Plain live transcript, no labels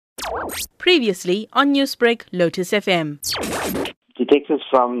Previously on Newsbreak, Lotus FM. Detectives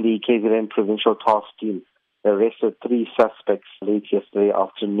from the KZN Provincial Task Team arrested 3 suspects late yesterday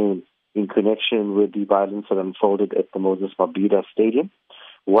afternoon in connection with the violence that unfolded at the Mabhida Stadium.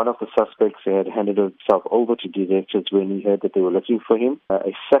 One of the suspects had handed himself over to detectives when he heard that they were looking for him.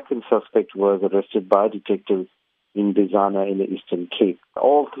 A second suspect was arrested by detectives in Bizana in the Eastern Cape.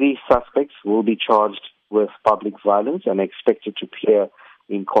 All 3 suspects will be charged with public violence and are expected to appear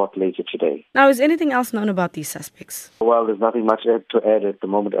in court later today. Now, is anything else known about these suspects? Well, there's nothing much to add at the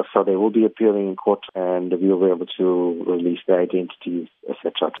moment. So they will be appearing in court and we will be able to release their identities,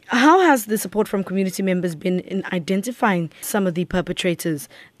 etc. How has the support from community members been in identifying some of the perpetrators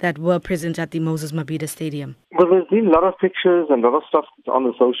that were present at the Mabhida Stadium? Well, there's been a lot of pictures and a lot of stuff on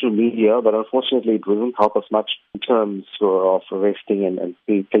the social media, but unfortunately it doesn't help us much in terms of arresting and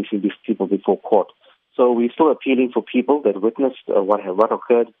placing these people before court. So we're still appealing for people that witnessed what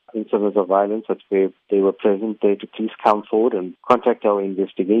occurred in terms of violence, that they were present there, to please come forward and contact our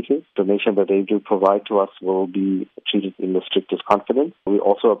investigators. Information that they do provide to us will be treated in the strictest confidence. We're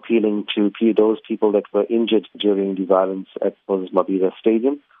also appealing to those people that were injured during the violence at Mabhida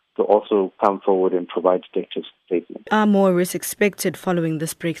Stadium to also come forward and provide detective statements. Are more arrests expected following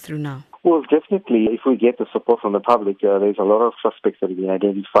this breakthrough now? Well, definitely, if we get the support from the public, there's a lot of suspects that have been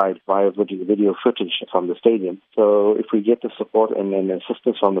identified via video footage from the stadium. So if we get the support and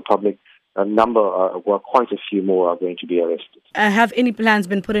assistance from the public, quite a few more are going to be arrested. Have any plans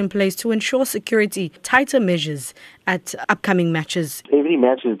been put in place to ensure security, tighter measures at upcoming matches? Every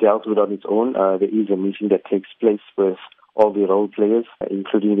match is dealt with on its own. There is a meeting that takes place with all the role players,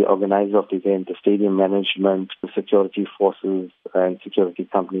 including the organizer of the event, the stadium management, the security forces and security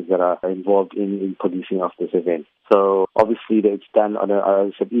companies that are involved in policing of this event. So obviously it's done on as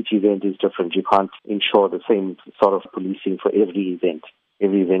I said, each event is different. You can't ensure the same sort of policing for every event.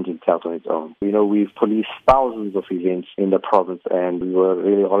 Every event is dealt on its own. We've policed thousands of events in the province, and we were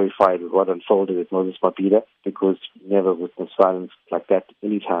really horrified with what unfolded at Mabhida because we never witnessed violence like that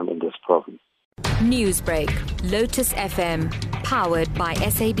any time in this province. Newsbreak, Lotus FM, powered by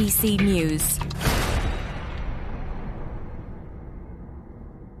SABC News.